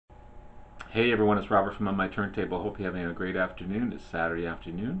Hey everyone, it's Robert from On My Turntable. Hope you're having a great afternoon. It's Saturday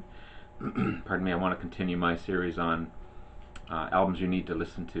afternoon. Pardon me, I want to continue my series on albums you need to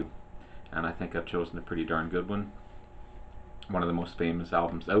listen to. And I think I've chosen a pretty darn good one. One of the most famous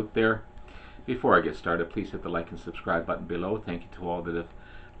albums out there. Before I get started, please hit the like and subscribe button below. Thank you to all that have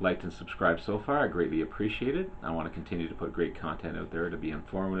liked and subscribed so far. I greatly appreciate it. I want to continue to put great content out there to be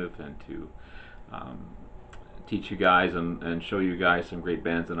informative and to teach you guys and show you guys some great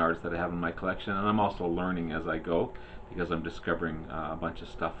bands and artists that I have in my collection. And I'm also learning as I go because I'm discovering a bunch of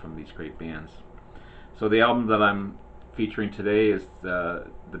stuff from these great bands. So the album that I'm featuring today is the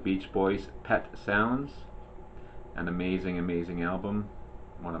Beach Boys' Pet Sounds. An amazing album.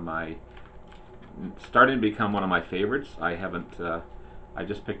 Starting to become one of my favorites. I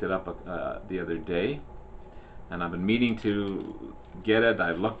just picked it up the other day, and I've been meaning to get it.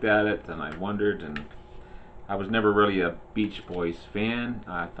 I've looked at it and I wondered, and I was never really a Beach Boys fan.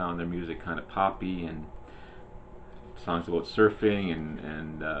 I found their music kind of poppy and songs about surfing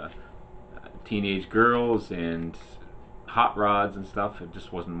and teenage girls and hot rods and stuff. It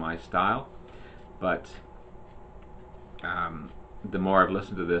just wasn't my style. But the more I've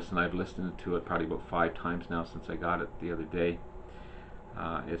listened to this, and I've listened to it probably about 5 times now since I got it the other day,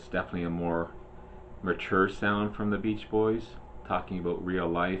 it's definitely a more mature sound from the Beach Boys, talking about real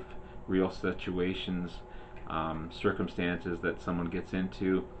life, real situations, circumstances that someone gets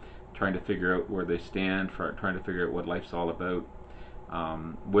into, trying to figure out where they stand, trying to figure out what life's all about,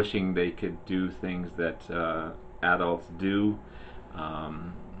 wishing they could do things that adults do,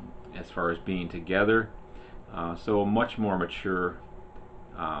 as far as being together. So much more mature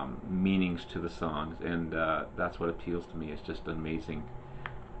meanings to the songs, and that's what appeals to me. It's just an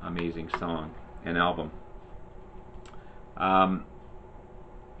amazing song and album.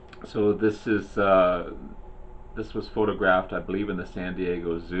 So this was photographed, I believe, in the San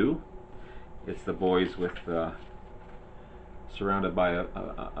Diego Zoo. It's the boys with surrounded by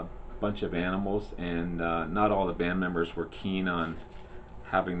a bunch of animals, and not all the band members were keen on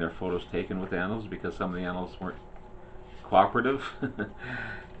having their photos taken with animals because some of the animals weren't cooperative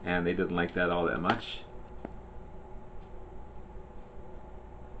and they didn't like that all that much.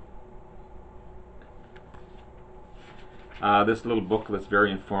 This little book that's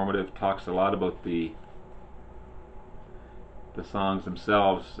very informative talks a lot about the songs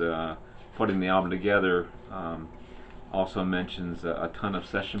themselves, putting the album together. Also mentions a ton of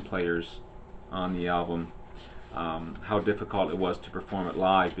session players on the album, how difficult it was to perform it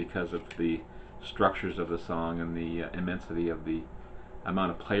live because of the structures of the song and the immensity of the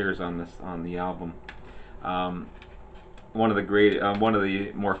amount of players on the album. One of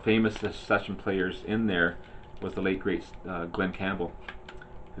the more famous session players in there was the late great Glenn Campbell,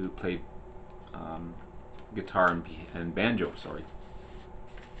 who played guitar and banjo.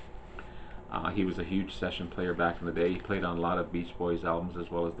 He was a huge session player back in the day. He played on a lot of Beach Boys albums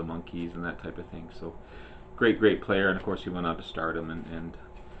as well as the Monkees and that type of thing. So great player, and of course he went on to stardom and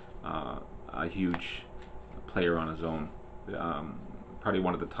a huge player on his own. Probably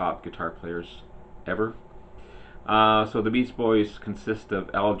one of the top guitar players ever. So the Beach Boys consist of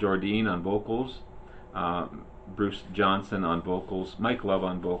Al Jardine on vocals, Bruce Johnson on vocals, Mike Love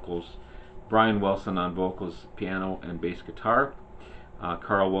on vocals, Brian Wilson on vocals, piano and bass guitar,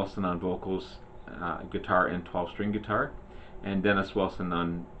 Carl Wilson on vocals, guitar and 12-string guitar, and Dennis Wilson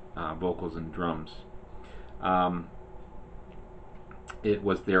on vocals and drums. It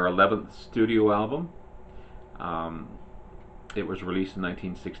was their 11th studio album. It was released in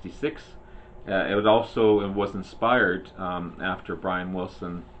 1966. It was inspired after Brian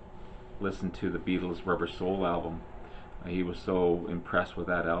Wilson listened to the Beatles' Rubber Soul album. He was so impressed with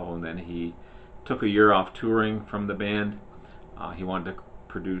that album, then he took a year off touring from the band. He wanted to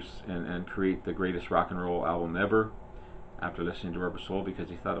produce and create the greatest rock and roll album ever after listening to Rubber Soul, because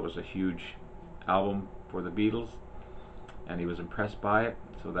he thought it was a huge album for the Beatles, and he was impressed by it.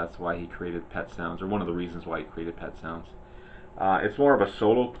 So that's why he created Pet Sounds, or one of the reasons why he created Pet Sounds. It's more of a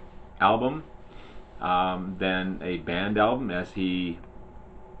solo album than a band album, as he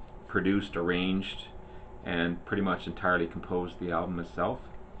produced, arranged, and pretty much entirely composed the album itself.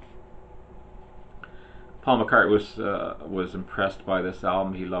 Paul McCartney was impressed by this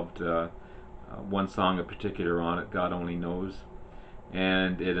album. He loved one song in particular on it, God Only Knows,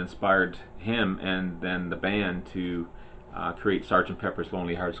 and it inspired him and then the band to create Sgt. Pepper's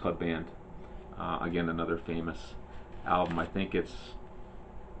Lonely Hearts Club Band. Again, another famous album. I think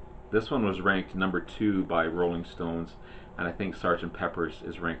this one was ranked number 2 by Rolling Stones, and I think Sgt. Pepper's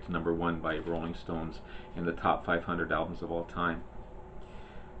is ranked number 1 by Rolling Stones in the top 500 albums of all time.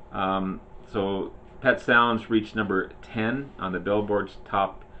 So Pet Sounds reached number 10 on the Billboard's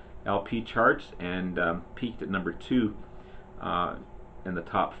top LP charts and peaked at number 2 in the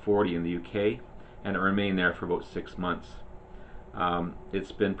top 40 in the UK, and it remained there for about 6 months.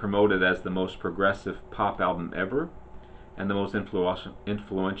 It's been promoted as the most progressive pop album ever and the most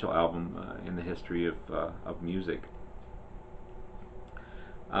influential album in the history of music.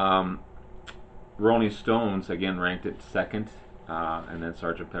 Rolling Stones again ranked it second, and then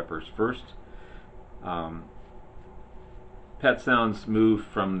Sgt. Pepper's first. Pet Sounds moved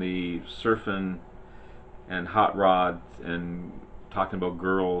from the surfing and hot rods and talking about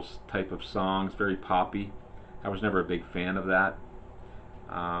girls type of songs, very poppy. I was never a big fan of that.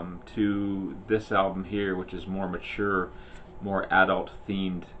 To this album here, which is more mature, more adult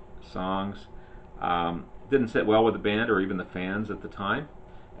themed songs. Didn't sit well with the band or even the fans at the time,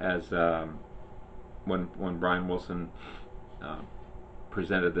 as when Brian Wilson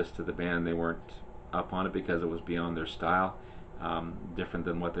presented this to the band, they weren't up on it because it was beyond their style, different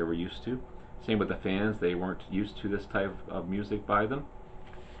than what they were used to. Same with the fans, they weren't used to this type of music by them.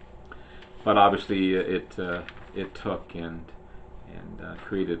 But obviously it took and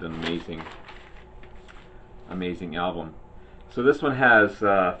created an amazing album. So this one has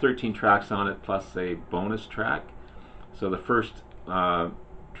 13 tracks on it plus a bonus track. So the first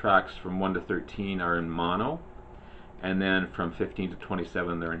tracks from 1 to 13 are in mono, and then from 15 to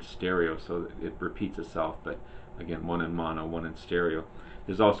 27 they're in stereo, so it repeats itself, but again, 1 in mono, 1 in stereo.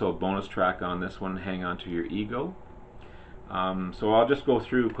 There's also a bonus track on this one, Hang On To Your Ego. So I'll just go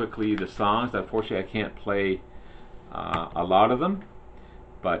through quickly the songs. Unfortunately I can't play a lot of them,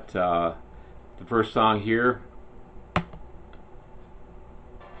 but the first song here,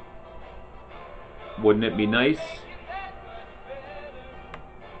 Wouldn't It Be Nice?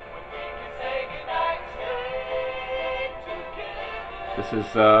 This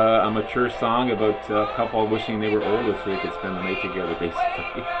is a mature song about a couple wishing they were older so they could spend the night together,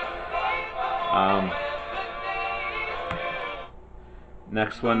 basically.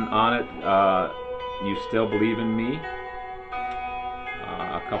 Next one on it, You Still Believe in Me.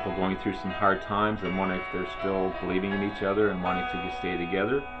 A couple going through some hard times and wondering if they're still believing in each other and wanting to stay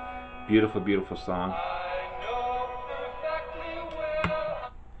together. Beautiful, beautiful song.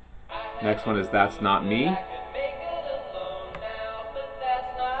 Next one is That's Not Me.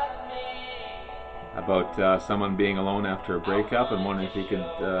 About someone being alone after a breakup and wondering if he could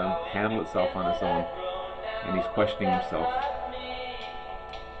handle itself on his own, and he's questioning himself.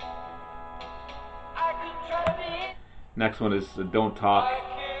 Next one is Don't Talk,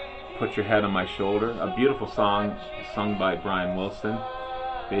 Put Your Head on My Shoulder, a beautiful song sung by Brian Wilson.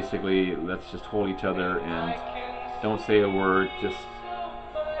 Basically, let's just hold each other and don't say a word, just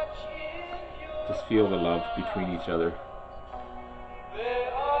feel the love between each other.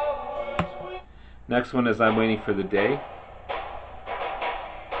 Next one is I'm Waiting for the Day.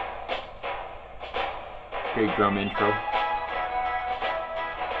 Great drum intro.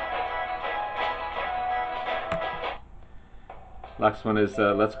 Next one is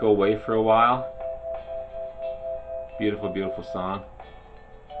Let's Go Away for a While. Beautiful, beautiful song.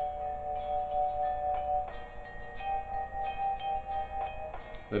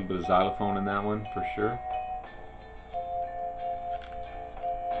 A little bit of xylophone in that one for sure.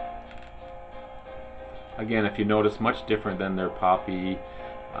 Again, if you notice, much different than their poppy,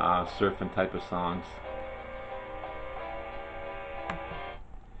 surfing type of songs.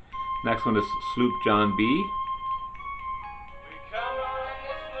 Next one is Sloop John B.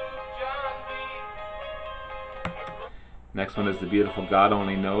 Next one is the beautiful God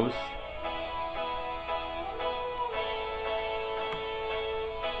Only Knows.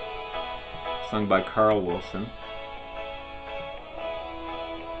 Sung by Carl Wilson.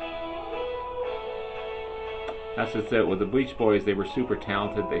 That's just it. With the Beach Boys, they were super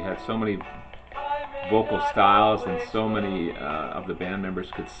talented. They had so many vocal styles, and so many of the band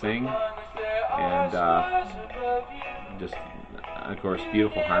members could sing, and just, of course,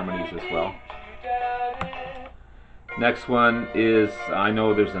 beautiful harmonies as well. Next one is I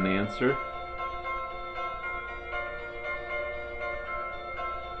Know There's an Answer.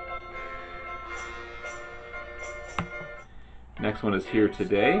 Next one is Here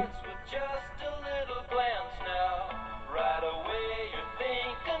Today.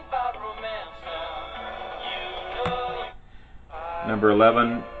 Number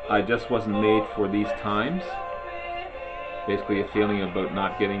 11, I Just Wasn't Made for These Times. Basically a feeling about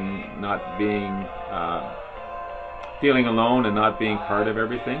feeling alone and not being part of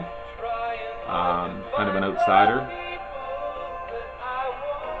everything. Kind of an outsider.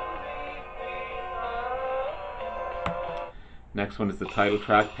 Next one is the title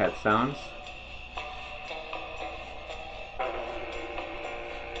track, Pet Sounds.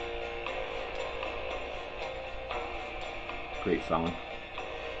 Great song.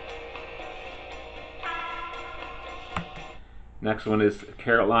 Next one is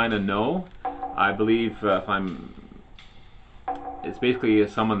Carolina No. I believe it's basically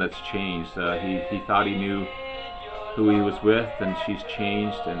someone that's changed. He thought he knew who he was with, and she's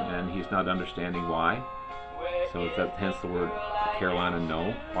changed, and he's not understanding why. So that hence the word Carolina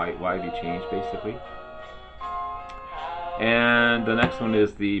No. Why have you changed, basically? And the next one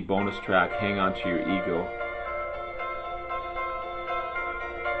is the bonus track, Hang On To Your Ego.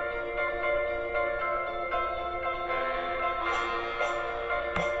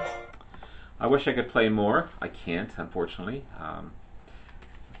 I wish I could play more. I can't, unfortunately.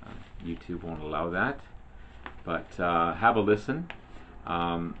 YouTube won't allow that. But have a listen.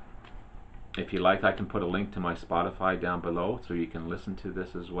 If you like, I can put a link to my Spotify down below so you can listen to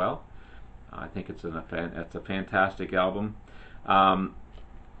this as well. I think it's a fantastic album.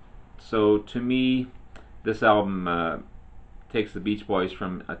 So to me, this album takes the Beach Boys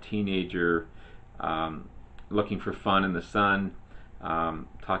from a teenager looking for fun in the sun,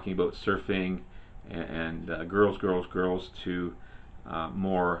 talking about surfing and girls, to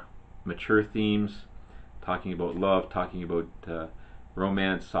more mature themes, talking about love, talking about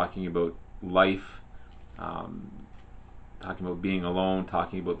romance, talking about life, talking about being alone,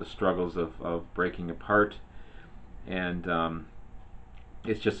 talking about the struggles of breaking apart. And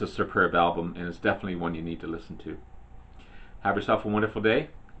it's just a superb album, and it's definitely one you need to listen to. Have yourself a wonderful day.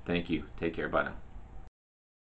 Thank you. Take care. Bye now.